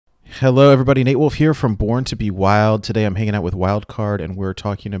Hello, everybody. Nate Wolfe here from Born to Be Wild. Today I'm hanging out with Wildcard, and we're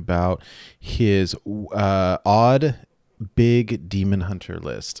talking about his odd big demon hunter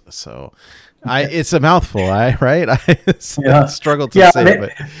list. So it's a mouthful, right? I struggled to say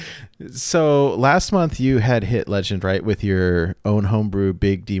it. But so last month you had hit legend, right, with your own homebrew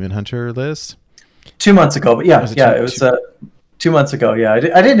big demon hunter list? 2 months ago, but it was 2 months ago. Yeah, I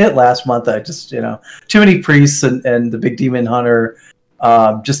didn't hit last month. I just, too many priests and the big demon hunter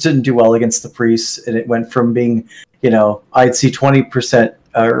just didn't do well against the priests, and it went from being, I'd see 20%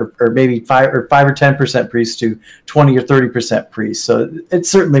 or maybe 5 or 10% priests to 20 or 30% priests. So it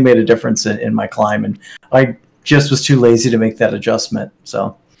certainly made a difference in my climb, and I just was too lazy to make that adjustment.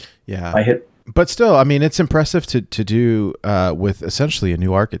 So yeah, I hit. But still, I mean, it's impressive to do with essentially a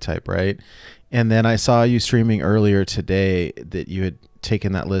new archetype, right? And then I saw you streaming earlier today that you had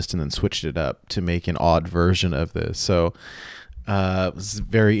taken that list and then switched it up to make an odd version of this. So I was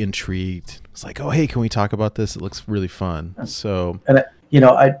very intrigued. It's like, oh, hey, can we talk about this? It looks really fun. So, and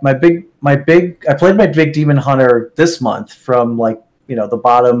I played my big demon hunter this month from the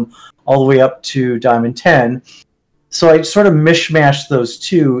bottom all the way up to Diamond 10. So I sort of mishmashed those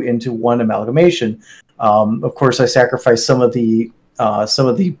two into one amalgamation. Of course, I sacrificed some of the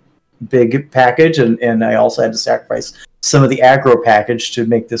big package, and I also had to sacrifice some of the aggro package to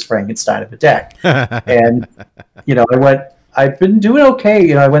make this Frankenstein of a deck. And I've been doing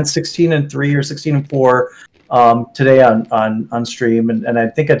okay. I went 16-3 or 16-4 today on stream, and I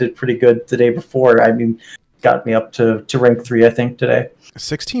think I did pretty good the day before. I mean, got me up to rank 3, I think, today.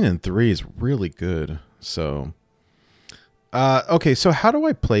 16-3 is really good. So okay, so how do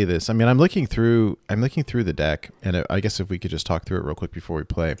I play this? I mean, I'm looking through the deck, and I guess if we could just talk through it real quick before we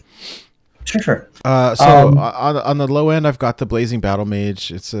play. Sure. On the low end, I've got the Blazing Battle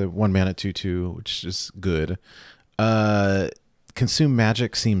Mage. It's a 1-mana 2/2, which is good. Consume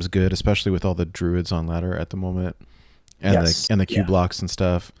Magic seems good, especially with all the druids on ladder at the moment, and the Q blocks and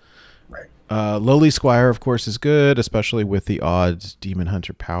stuff. Right. Lowly Squire, of course, is good, especially with the odd Demon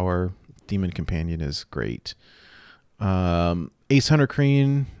Hunter power. Demon Companion is great. Ace Hunter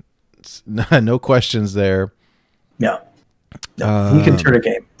Crane, no questions there. Yeah, he can turn a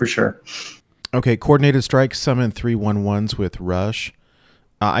game for sure. Okay, Coordinated Strike, summon 3 1/1s with Rush.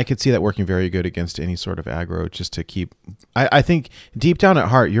 I could see that working very good against any sort of aggro, just to keep. I think deep down at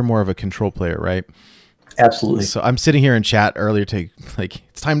heart, you're more of a control player, right? Absolutely. So I'm sitting here in chat earlier,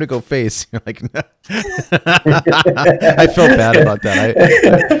 it's time to go face. You're like, no. I felt bad about that.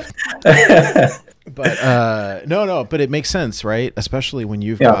 But no, but it makes sense, right? Especially when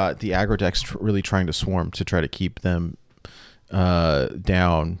you've got the aggro decks really trying to swarm to try to keep them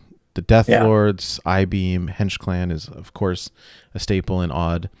down. The Death Lords, I-Beam, Hench Clan is, of course, a staple in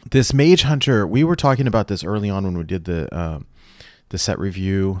odd. This Mage Hunter, we were talking about this early on when we did the set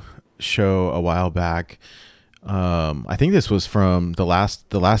review show a while back. I think this was from the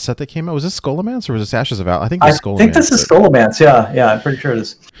last set that came out. Was this Skullomance or was this Ashes of Al? I think this Skullomance. I think this is Skullomance. Yeah, I'm pretty sure it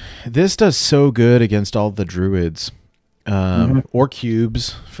is. This does so good against all the druids, or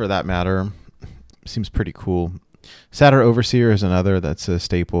cubes for that matter. Seems pretty cool. Satyr Overseer is another that's a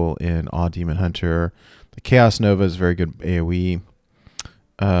staple in Odd Demon Hunter. The Chaos Nova is very good AoE.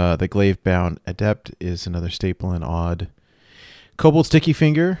 The Glaive Bound Adept is another staple in Odd. Kobold Sticky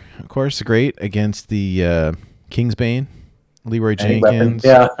Finger, of course, great against the Kingsbane. Leroy Jenkins.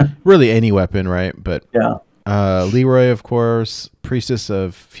 Really any weapon, right? But Leroy, of course. Priestess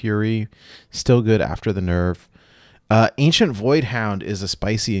of Fury, still good after the nerf. Ancient Voidhound is a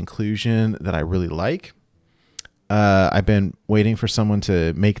spicy inclusion that I really like. I've been waiting for someone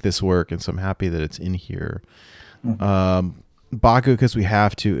to make this work, and so I'm happy that it's in here. Baku, because we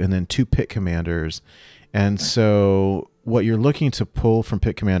have to, and then 2 Pit Commanders. And so what you're looking to pull from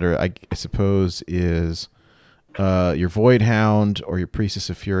Pit Commander, I suppose, is your Voidhound or your Priestess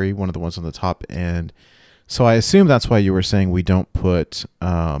of Fury, one of the ones on the top end. So I assume that's why you were saying we don't put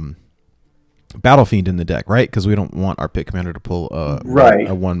Battle Fiend in the deck, right? Because we don't want our Pit Commander to pull a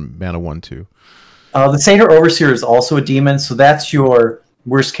 1-mana 1/2. The Satyr Overseer is also a demon, so that's your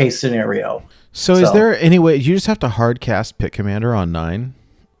worst case scenario. So is there any way you just have to hard cast Pit Commander on 9?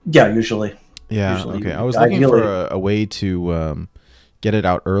 Yeah, usually. Yeah, usually. Okay. I was looking for a way to get it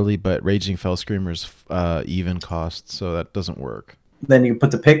out early, but Raging Fell Screamer's even cost, so that doesn't work. Then you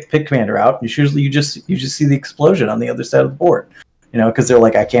put the Pit Commander out, and usually you just see the explosion on the other side of the board, because they're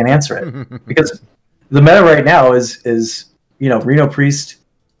like, I can't answer it. Because the meta right now is Reno Priest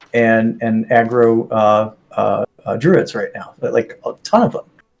and aggro druids right now, like a ton of them.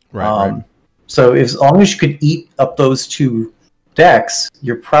 Right. So as long as you could eat up those 2 decks,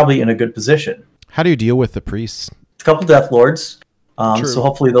 you're probably in a good position. How do you deal with the priests? A couple Death Lords, So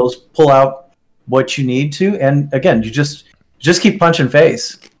hopefully those pull out what you need to. And again, you just keep punching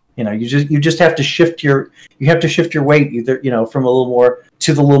face. You know, you just have to shift your weight either, you know, from a little more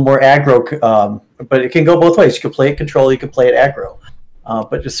to the little more aggro. But it can go both ways. You can play it control, you can play it aggro.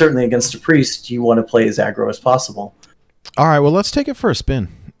 But just certainly against a priest, you want to play as aggro as possible. All right, well, let's take it for a spin.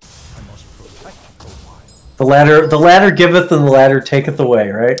 The ladder giveth and the ladder taketh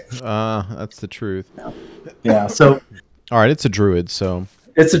away, right? That's the truth. Yeah. So. All right, it's a druid, so.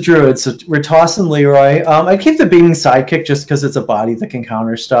 It's a druid, so we're tossing Leroy. I keep the beaming sidekick just because it's a body that can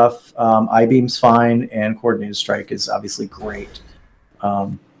counter stuff. I-beam's fine, and coordinated strike is obviously great.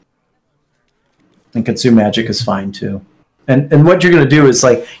 And consume magic is fine too. And what you're going to do is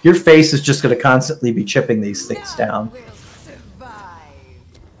like your face is just going to constantly be chipping these things down.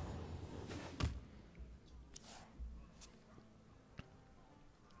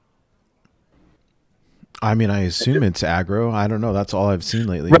 I mean, I assume it's aggro. I don't know. That's all I've seen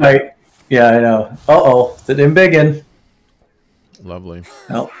lately. Right. Yeah, I know. Uh-oh. The Dimbiggin. Lovely.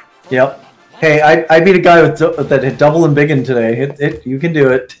 Oh, yep. Hey, I beat a guy that hit double Dimbiggin today. You can do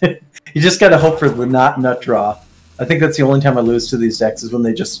it. You just got to hope for the not nut draw. I think that's the only time I lose to these decks is when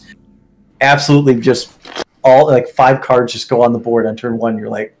they just absolutely just all like 5 cards just go on the board on turn 1. You're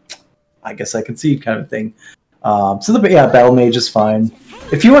like, I guess I concede kind of thing. So Battle Mage is fine.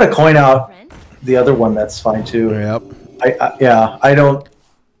 If you want to coin out the other one, that's fine too. Yep. I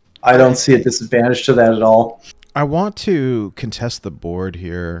don't see a disadvantage to that at all. I want to contest the board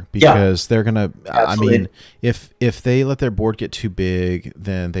here because they're gonna. Absolutely. I mean, if they let their board get too big,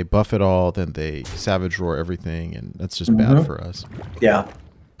 then they buff it all, then they Savage Roar everything, and that's just bad for us. Yeah,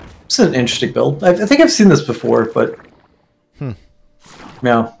 it's an interesting build. I think I've seen this before, but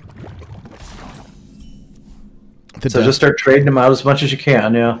yeah. So just start trading them out as much as you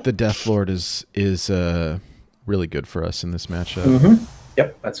can. Yeah. The Death Lord is really good for us in this matchup.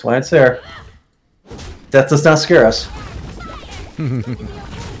 Yep, that's why it's there. Death does not scare us.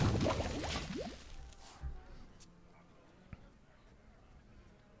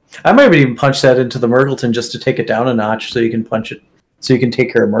 I might even punch that into the Murgleton just to take it down a notch so you can punch it, so you can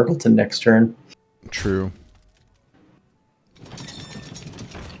take care of Murgleton next turn. True.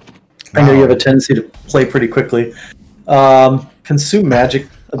 I know you have a tendency to play pretty quickly. Consume magic.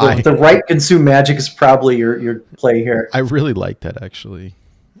 The right consume magic is probably your play here. I really like that actually.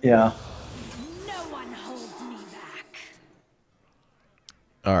 Yeah. No one holds me back.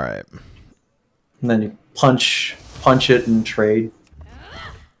 All right. And then you punch it and trade.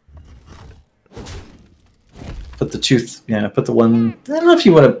 Put the tooth. Yeah. Put the one. I don't know if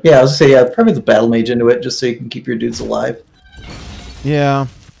you want to. Yeah, I was gonna say probably the battle mage into it just so you can keep your dudes alive. Yeah.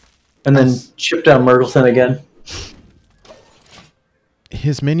 And then chip down Murgleton again.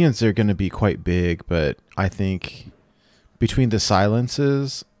 His minions are going to be quite big, but I think between the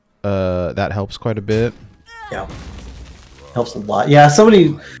silences, that helps quite a bit. Yeah, helps a lot. Yeah,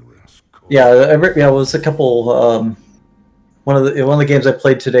 somebody. Yeah, it was a couple. One of the games I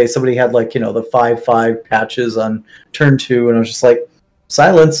played today, somebody had like the 5/5 patches on turn 2, and I was just like,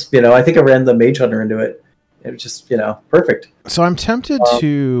 silence. I think I ran the Mage Hunter into it. It was just perfect. So I'm tempted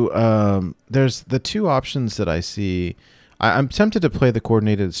to. There's the two options that I see. I'm tempted to play the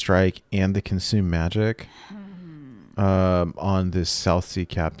Coordinated Strike and the Consume Magic on this South Sea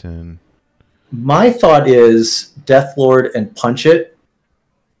Captain. My thought is Death Lord and punch it.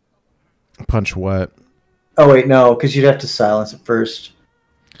 Punch what? Oh wait, no, because you'd have to silence it first.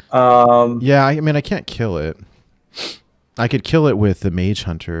 Yeah, I mean I can't kill it. I could kill it with the Mage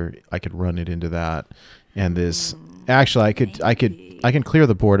Hunter. I could run it into that, and this. Actually, I can clear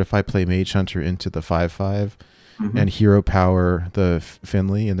the board if I play Mage Hunter into the 5/5. And hero power the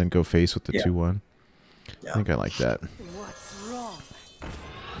Finley and then go face with the 2/1. Yeah. I think I like that. What's wrong?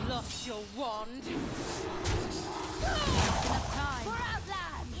 Lost your wand?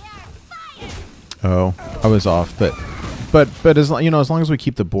 Oh, I was off, but as as long as we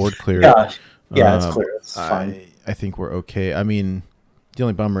keep the board clear. Yeah, it's clear. It's fine. I think we're okay. I mean, the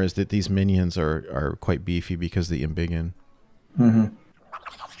only bummer is that these minions are quite beefy because of the Embiggen.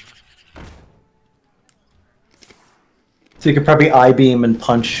 So you could probably I-beam and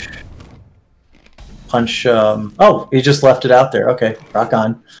punch. Oh, he just left it out there. Okay, rock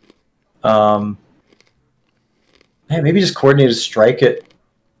on. Hey, maybe just Coordinated Strike it.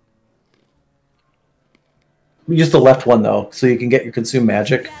 Use the left one though, so you can get your Consume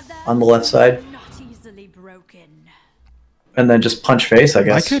Magic on the left side. Not easily broken. And then just punch face, I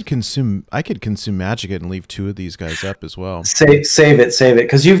guess. I could consume magic it and leave 2 of these guys up as well. Save it,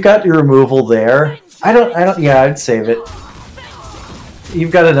 because you've got your removal there. Yeah, I'd save it.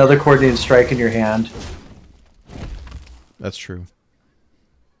 You've got another Coordinated Strike in your hand. That's true.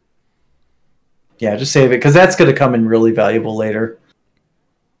 Yeah, just save it because that's going to come in really valuable later.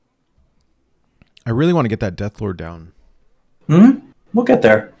 I really want to get that Deathlord down. We'll get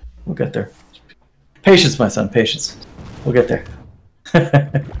there. We'll get there. Patience, my son. Patience. We'll get there.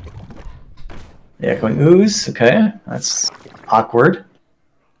 Yeah, going ooze. Okay, that's awkward.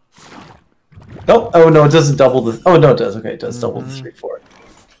 Oh no, it doesn't double the. Oh no, it does. Okay, it does double the 3/4.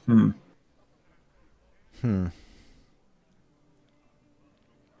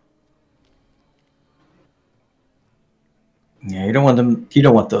 Yeah, you don't want them. You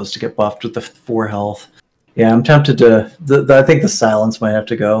don't want those to get buffed with the 4 health. Yeah, I'm tempted to. I think the silence might have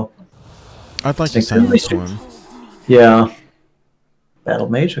to go. I'd like to silence one. Yeah. Battle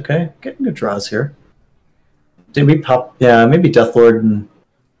Mage, okay. Getting good draws here. Did we pop? Yeah, maybe Deathlord and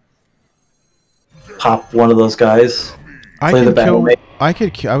pop one of those guys. I could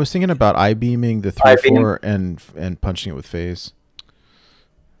kill. I was thinking about I-beaming the 3/4 and punching it with phase.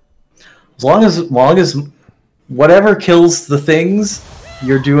 As long as whatever kills the things,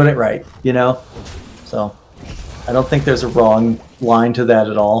 you're doing it right, you know? So I don't think there's a wrong line to that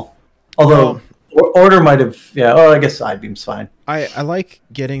at all. Although Order might have, yeah. Oh, I guess I-beam's fine. I like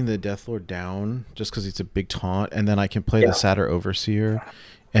getting the Deathlord down just because it's a big taunt, and then I can play the Satyr Overseer,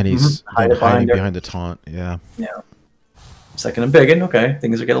 and he's hiding behind the taunt. Yeah. Yeah. Second and biggin. Okay,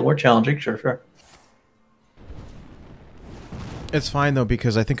 things are getting a little more challenging. Sure. It's fine though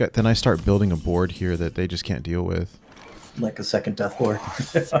because I think then I start building a board here that they just can't deal with. Like a second Deathlord.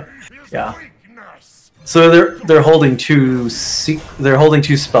 Yeah. So they're holding two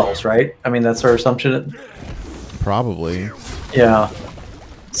spells, right? I mean, that's our assumption. Probably. Yeah.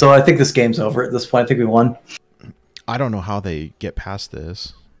 So I think this game's over at this point. I think we won. I don't know how they get past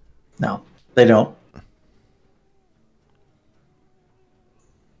this. No, they don't.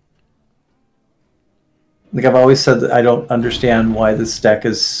 Like I've always said, that I don't understand why this deck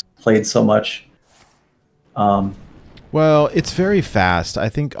is played so much. Well, it's very fast. I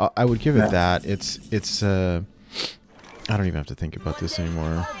think I would give it that. It's I don't even have to think about this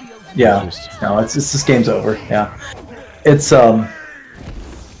anymore. Yeah. No, it's this game's over. Yeah. It's no,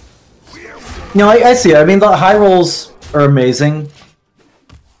 I see it. I mean, the high rolls are amazing,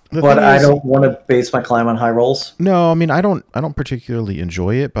 but I don't want to base my climb on high rolls. No, I mean, I don't particularly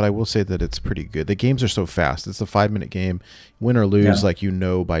enjoy it, but I will say that it's pretty good. The games are so fast. It's a 5-minute game. Win or lose, like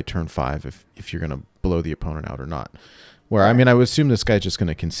by turn 5 if you're going to blow the opponent out or not. Where, I mean, I would assume this guy's just going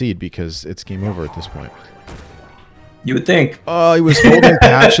to concede because it's game over at this point. You would think. Oh, he was holding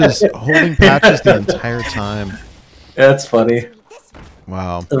patches the entire time. That's funny.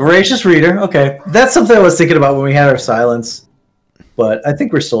 Wow. The Voracious Reader. Okay, that's something I was thinking about when we had our silence, but I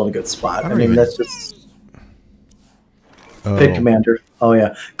think we're still in a good spot. I mean, that's just Pit Commander. Oh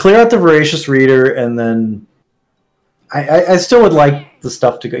yeah, clear out the Voracious Reader, and then I still would like the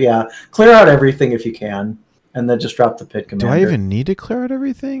stuff to go. Yeah, clear out everything if you can. And then just drop the Pit Commander. Do I even need to clear out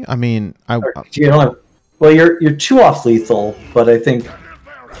everything? I mean, you don't have, well, you're 2 off lethal, but I think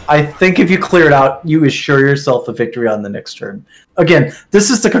if you clear it out, you assure yourself a victory on the next turn. Again, this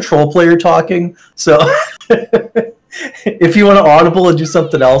is the control player talking, so if you want to audible and do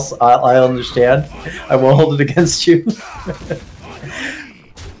something else, I understand. I won't hold it against you.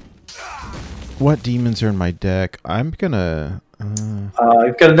 What demons are in my deck? I'm gonna.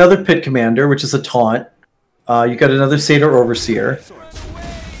 You've got another Pit Commander, which is a taunt. You got another Satyr Overseer.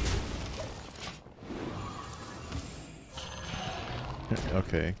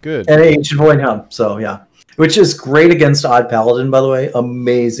 Okay, good. And an Ancient Void Helm, so yeah. Which is great against Odd Paladin, by the way.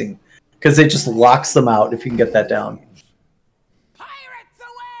 Amazing. Because it just locks them out if you can get that down. Pirates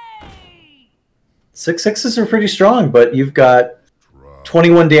away! 6/6s are pretty strong, but you've got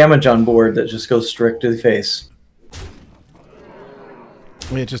 21 damage on board that just goes straight to the face.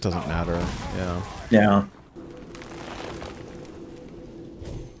 I mean, it just doesn't matter. Yeah. Yeah.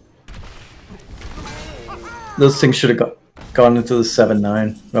 Those things should have gone into the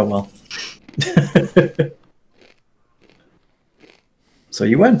 7/9. Oh well. So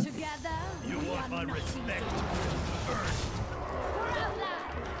you win.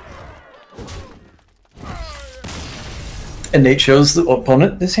 And Nate shows the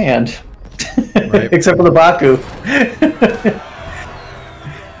opponent his hand. Right. Except for the Baku.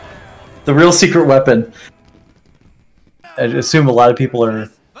 The real secret weapon. I assume a lot of people are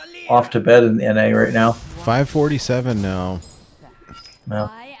off to bed in the NA right now. 5:47 now. No.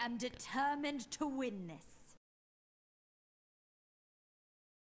 I am determined to win this.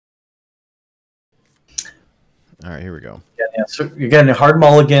 All right, here we go. Yeah, so you're getting a hard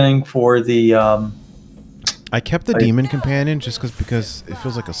mulliganing for the. I kept the Demon Companion just because it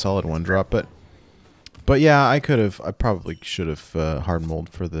feels like a solid 1-drop, but yeah, I probably should have hard mulled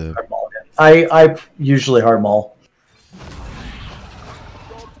for the. Hard mulligan. I usually hard maul.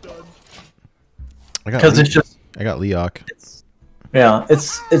 Because it's just... I got Leok. Yeah,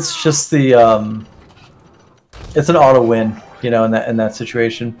 it's just the... it's an auto win, you know, in that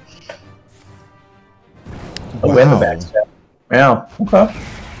situation. A win the backstab. Yeah, okay.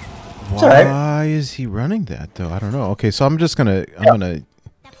 Why is he running that though? I don't know. Okay, so I'm gonna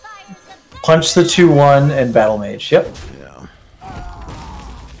punch the 2/1 and battle mage. Yep. Yeah.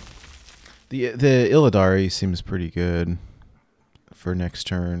 The Illidari seems pretty good for next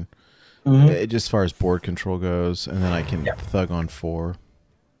turn. Just as far as board control goes, and then I can thug on 4.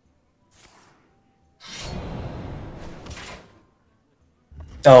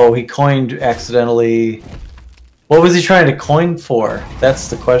 Oh, he coined accidentally. What was he trying to coin for? That's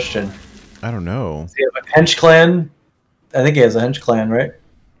the question. I don't know. Does he have a hench clan? I think he has a hench clan, right?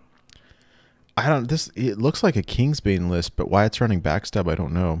 I don't. It looks like a Kingsbane list, but why it's running backstab, I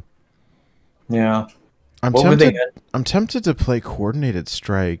don't know. Yeah. I'm tempted to play coordinated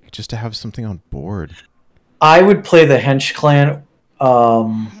strike just to have something on board. I would play the hench clan. I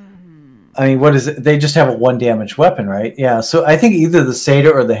mean, what is it? They just have a 1 damage weapon, right? Yeah. So I think either the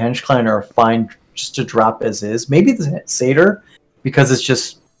Satyr or the hench clan are fine just to drop as is. Maybe the Satyr, because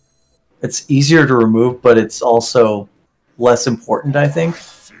it's easier to remove, but it's also less important, I think.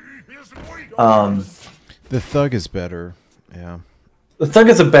 The thug is better. Yeah. The thug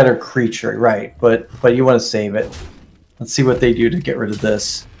is a better creature, right? But you want to save it. Let's see what they do to get rid of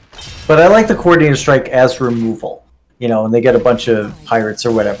this. But I like the coordinated strike as removal. You know, and they get a bunch of pirates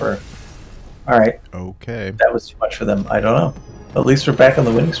or whatever. All right. Okay. That was too much for them. I don't know. At least we're back on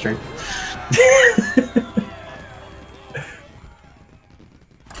the winning streak.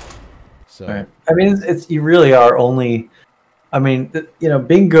 So right. I mean, you really are only. I mean, you know,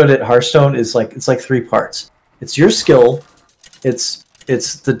 being good at Hearthstone is like it's like 3 parts. It's your skill, it's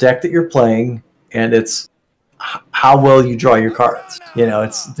the deck that you're playing, and it's how well you draw your cards. You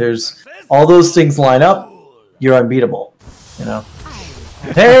know, there's all those things line up. You're unbeatable. You know.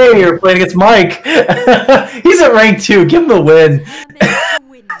 Hey, you're playing against Mike. He's at rank 2. Give him the win.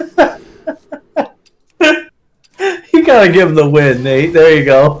 You gotta give him the win, Nate. There you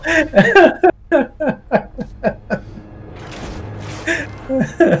go.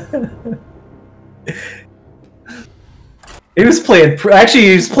 He was playing. Actually,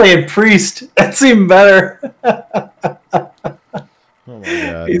 he was playing priest. That's even better. oh my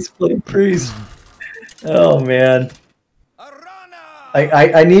god. He's playing priest. Oh man.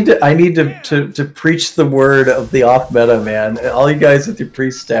 I need to preach the word of the off meta, man. All you guys with your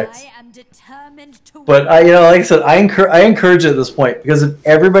priest decks. But like I said, I encourage it at this point because if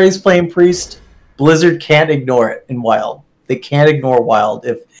everybody's playing priest, Blizzard can't ignore it in Wild. They can't ignore Wild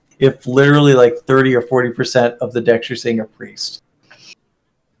if literally like 30 or 40% of the decks you're seeing are priest.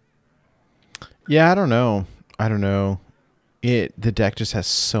 Yeah, I don't know. The deck just has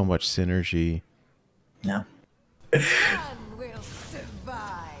so much synergy. Yeah.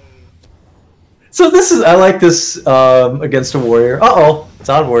 So I like this against a warrior. It's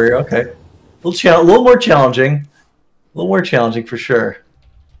on warrior. Okay, a little more challenging for sure.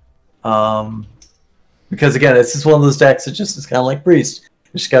 Because again, this is one of those decks that it's kind of like priest.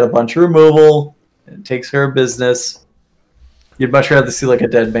 It's just got a bunch of removal. And it takes care of business. You'd much rather see like a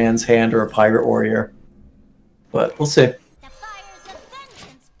dead man's hand or a pirate warrior, but we'll see.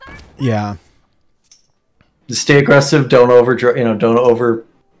 Yeah. Just stay aggressive. Don't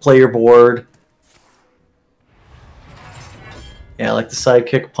overplay your board. Yeah, I like the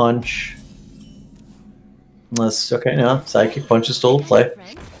sidekick punch. Sidekick punch is still a play.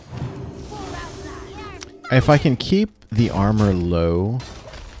 If I can keep the armor low,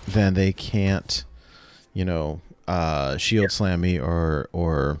 then they can't, shield slam me or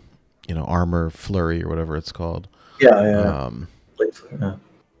armor flurry or whatever it's called. Yeah.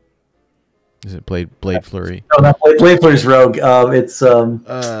 Is it blade flurry? No, not blade flurry's rogue. It's you know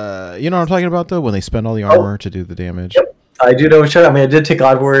what I'm talking about though, when they spend all the armor to do the damage. Yep. I do know which one. I mean, I did take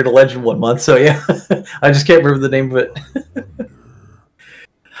Odd Warrior to Legend 1 month, so yeah. I just can't remember the name of it.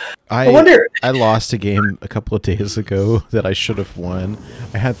 I lost a game a couple of days ago that I should have won.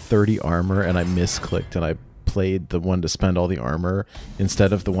 I had 30 armor and I misclicked and I played the one to spend all the armor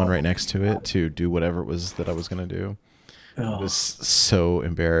instead of the one right next to it to do whatever it was that I was going to do. I was so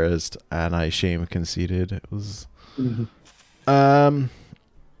embarrassed and I shame conceded. It was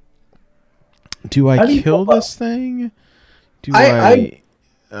do I kill this thing? I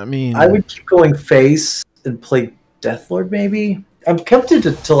mean, I would keep going face and play Deathlord maybe. I'm tempted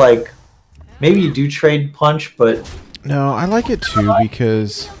to like maybe you do trade punch, but no, I like it too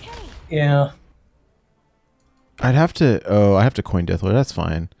because yeah, I have to coin Deathlord. That's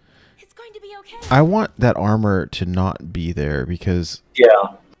fine. okay? I want that armor to not be there because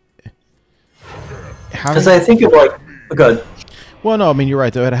Yeah. Because I think of like good. Well, no, I mean you're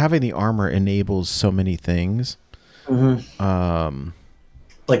right though. Having the armor enables so many things.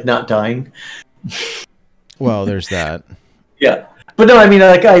 Like not dying. Well, there's that. Yeah. But no, I mean,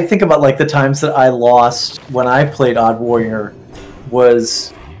 like I think about like the times that I lost when I played Odd Warrior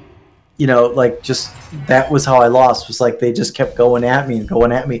was, like just that was how I lost. Was like they just kept going at me,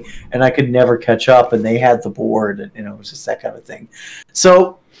 and I could never catch up, and they had the board, and it was just that kind of thing.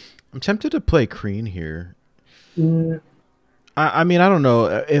 So I'm tempted to play Kreen here. I mean, I don't know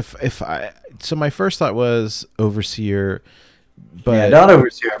if I. So my first thought was Overseer, but yeah, not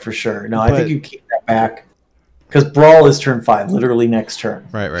Overseer for sure. No, I think you keep that back because Brawl is turn 5, literally next turn.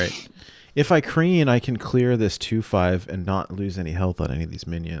 Right. If I Kreen, I can clear this 2/5 and not lose any health on any of these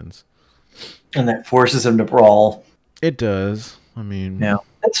minions. And that forces him to Brawl. It does. I mean, yeah,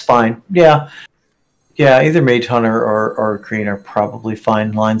 that's fine. Yeah, either Mage Hunter or Kreen are probably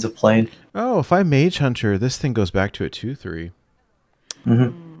fine lines of playing. Oh, if I Mage Hunter, this thing goes back to a 2/3.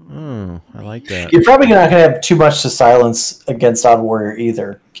 Oh, I like that. You're probably not going to have too much to silence against Odd Warrior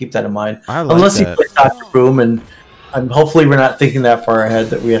either. Keep that in mind. I like Unless that. you play Dr. Boom, and hopefully we're not thinking that far ahead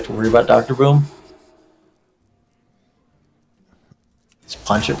that we have to worry about Dr. Boom. Just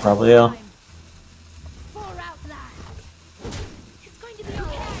punch it, probably, yeah. Pour out that. It's going to be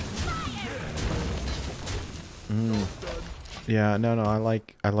okay. Yeah, no, I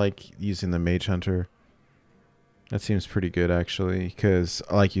like using the Mage Hunter. That seems pretty good actually, because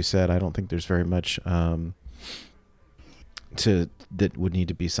like you said, I don't think there's very much that would need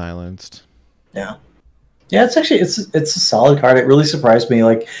to be silenced. Yeah, it's actually it's a solid card. It really surprised me.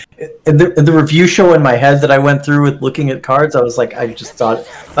 Like in the review show in my head that I went through with looking at cards, I was like, I thought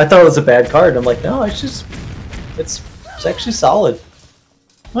it was a bad card. I'm like, no, it's actually solid.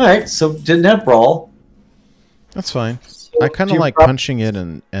 All right, so didn't have Brawl. That's fine. So I kind of like punching it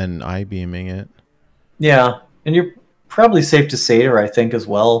and eye beaming it. Yeah, and you're probably safe to Satyr, I think, as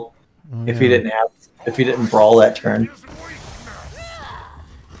well. If he didn't Brawl that turn.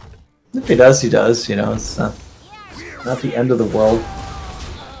 If he does, he does. It's not the end of the world.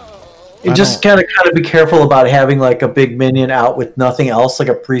 You just gotta kind of be careful about having like a big minion out with nothing else, like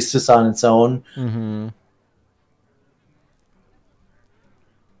a priestess on its own. Mm-hmm.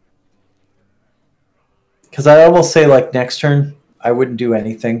 Because I almost say like next turn, I wouldn't do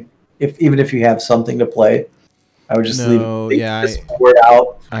anything. Even if you have something to play, I would just leave this board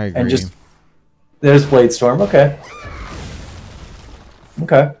out. I agree. And just there's Blade Storm. Okay.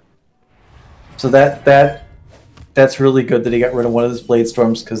 So that's really good that he got rid of one of his Blade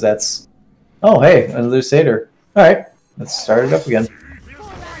Storms because that's hey, another Satyr. All right, let's start it up again.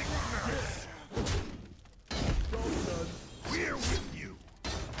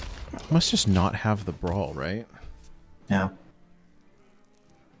 Must just not have the Brawl, right? Yeah.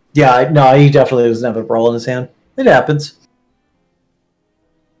 Yeah, no, he definitely doesn't have a Brawl in his hand. It happens.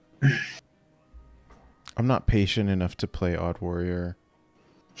 I'm not patient enough to play Odd Warrior.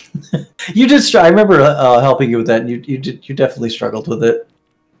 You did. I remember helping you with that, and you definitely struggled with it.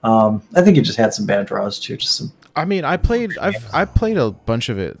 I think you just had some bad draws too. I mean, I played a bunch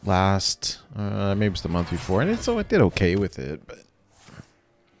of it last, maybe it was the month before, and so I did okay with it. But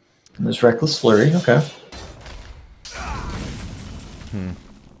there's Reckless Flurry. Okay.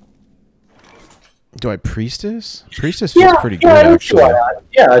 Do I Priestess? Priestess feels pretty good, actually.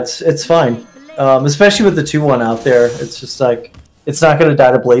 Yeah, it's fine. Especially with the 2/1 out there, it's just like it's not going to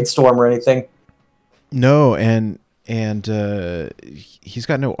die to Blade Storm or anything. No, and he's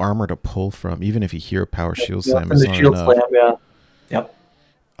got no armor to pull from, even if you hear Power Shield Slam. The Shield Slam, yeah. Yep.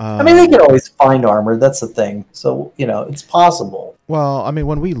 I mean, they can always find armor. That's the thing. So it's possible. Well, I mean,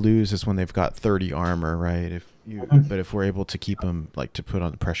 when we lose is when they've got 30 armor, right? But if we're able to keep them to put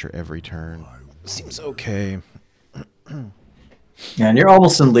on pressure every turn, seems okay. Yeah, and you're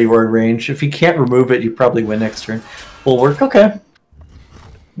almost in Leeward range. If you can't remove it, you probably win next turn. Bulwark, okay.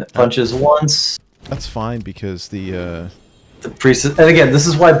 That punches once. That's fine because the priestess. And again, this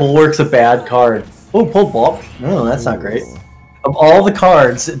is why Bulwark's a bad card. Oh, pulled ball. No, that's not great. Of all the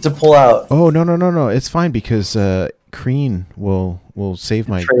cards to pull out. Oh no! It's fine because Kreen will save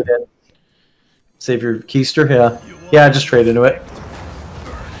my. Trade in. Save your Keister. Yeah. Just trade into it.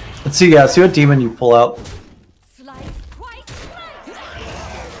 Let's see. Yeah, see what demon you pull out.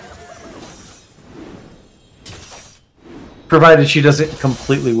 Provided she doesn't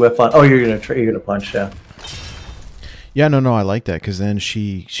completely whiff on. Oh, you're gonna punch. Yeah. Yeah, no, I like that because then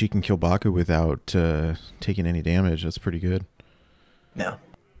she can kill Baku without taking any damage. That's pretty good. Yeah.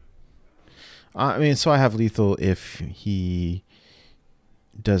 I mean, so I have lethal if he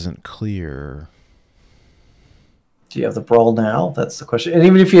doesn't clear. Do you have the brawl now? That's the question. And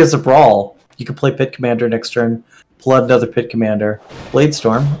even if he has the brawl, you can play Pit Commander next turn, pull out another Pit Commander. Blade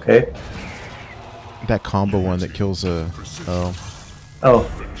Storm, okay. That combo one that kills a... Oh.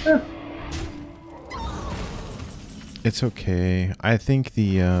 Yeah. It's okay. I think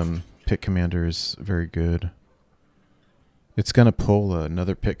the Pit Commander is very good. It's going to pull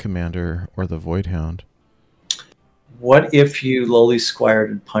another Pit Commander or the Void Hound. What if you lowly squired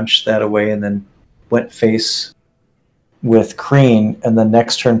and punched that away and then went face with Kreen and then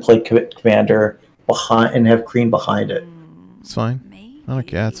next turn played Pit Commander behind and have Kreen behind it? It's fine. I don't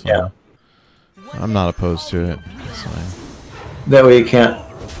care. It's fine. Yeah. I'm not opposed to it. It's fine. That way you can't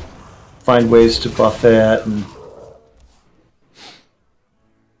find ways to buff it, and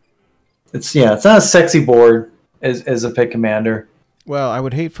it's not a sexy board as a Pit Commander. Well, I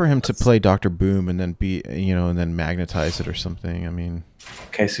would hate for him to play Dr. Boom and then and then magnetize it or something. I mean,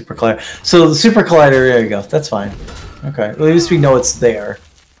 okay, Super Collider. So the Super Collider, there you go. That's fine. Okay, well, at least we know it's there.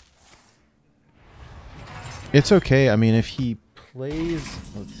 it's okay. I mean, if he plays,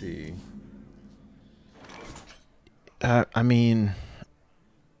 let's see. I mean,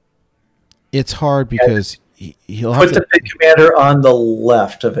 it's hard because he'll have Put the Pit Commander on the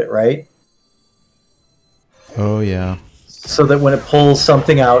left of it, right? Oh yeah. So that when it pulls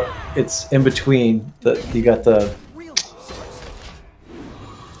something out, it's in between. You got the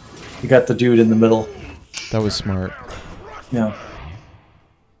dude in the middle. That was smart. Yeah.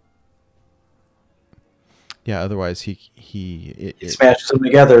 Yeah. Otherwise, he Smashes them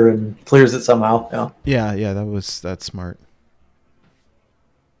together and clears it somehow. Yeah. Yeah. That's smart.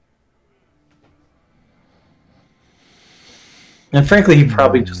 And frankly, he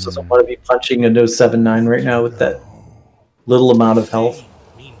probably just doesn't want to be punching a no 7/9 right now with that little amount of health.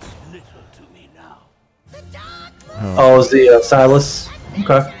 Oh, is the Silas?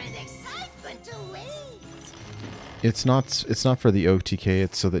 Okay. It's not for the OTK.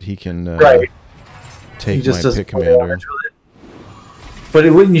 It's so that he can Right. take He just my doesn't Pit Commander. But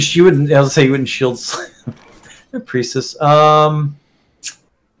it wouldn't. You wouldn't. I was say you wouldn't shield the Priestess. How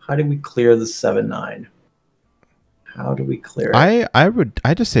do we clear the 7/9? How do we clear it?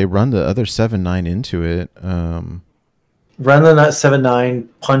 I just say run the other 7/9 into it. Run the 7/9,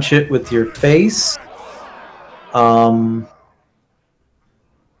 punch it with your face. Yeah,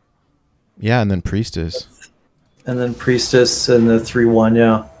 and then Priestess. And then Priestess and the 3/1,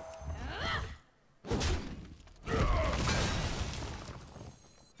 yeah.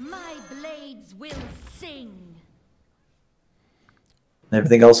 My blades will sing.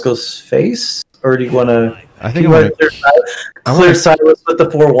 Everything else goes face? Or do you want to... I think clear Silas with the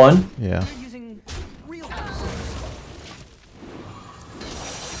 4/1? Yeah.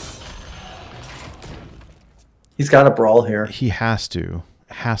 He's got a brawl here. He has to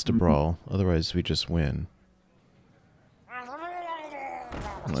brawl, otherwise we just win.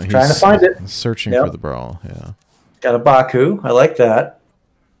 He's trying to find it. Searching Yep. for the brawl. Yeah. Got a Baku. I like that.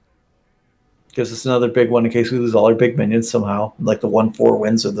 Gives us another big one in case we lose all our big minions somehow. Like the 1/4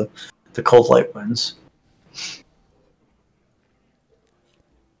 wins or the Cold Light wins.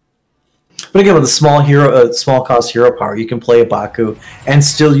 But again, with a small cost hero power, you can play a Baku and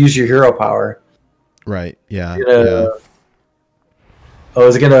still use your hero power. Right. Yeah. Oh,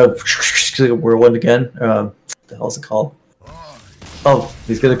 is it gonna whirlwind again? What the hell is it called? Oh,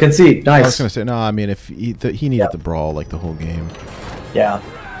 he's gonna concede. Nice. I was gonna say no. I mean, if he needed the brawl like the whole game. Yeah.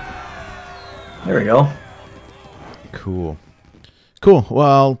 There we go. Cool.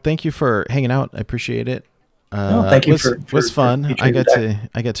 Well, thank you for hanging out. I appreciate it. Thank you was fun. I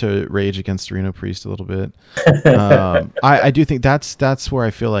get to rage against Reno Priest a little bit. I do think that's where I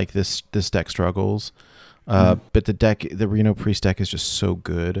feel like this deck struggles. But the Reno Priest deck is just so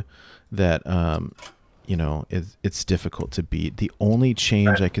good that it's difficult to beat. The only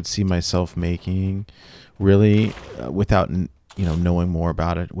change I could see myself making, really, without knowing more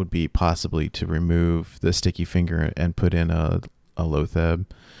about it, would be possibly to remove the sticky finger and put in a Lotheb.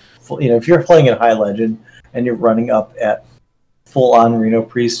 If you're playing at High Legend and you're running up at full-on Reno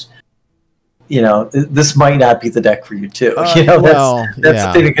Priest, this might not be the deck for you too. That's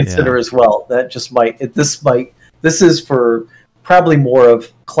the thing to consider as well. That just might. This is for probably more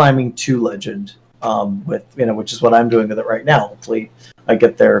of climbing to Legend, which is what I'm doing with it right now. Hopefully, I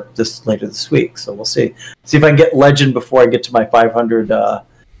get there later this week. So we'll see. See if I can get Legend before I get to my 500.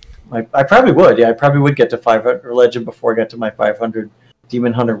 I probably would. Yeah, I probably would get to 500 or Legend before I get to my 500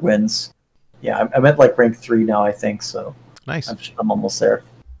 Demon Hunter wins. Yeah, I'm at like rank 3 now, I think. So nice. I'm almost there.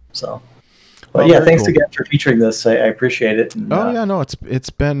 So. But Oh, yeah, very thanks cool. again for featuring this. I appreciate it. And, Oh yeah, no, it's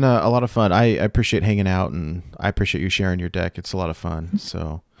been a lot of fun. I appreciate hanging out, and I appreciate you sharing your deck. It's a lot of fun.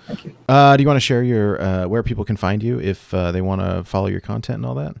 So, thank you. do you want to share your where people can find you if they want to follow your content and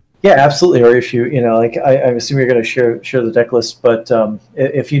all that? Yeah, absolutely. Or if you know, like I assume you're going to share the deck list, but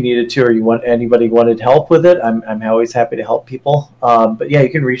if you needed to, or you want anybody wanted help with it, I'm always happy to help people. But yeah,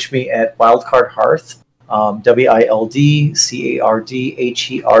 you can reach me at Wildcard Hearth,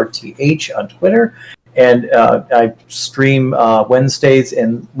 WILDCARDHERTH on Twitter, and I stream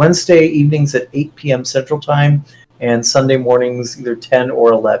Wednesday evenings at 8 p.m. Central Time, and Sunday mornings either 10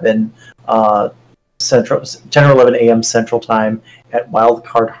 or 11 Central, 10 or 11 a.m. Central Time at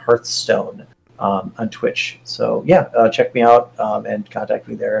Wildcard Hearthstone on Twitch. So yeah, check me out and contact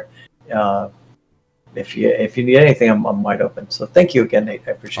me there. If you need anything, I'm wide open. So thank you again, Nate.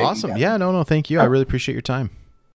 I appreciate it. Awesome. Yeah, no, thank you. I really appreciate your time.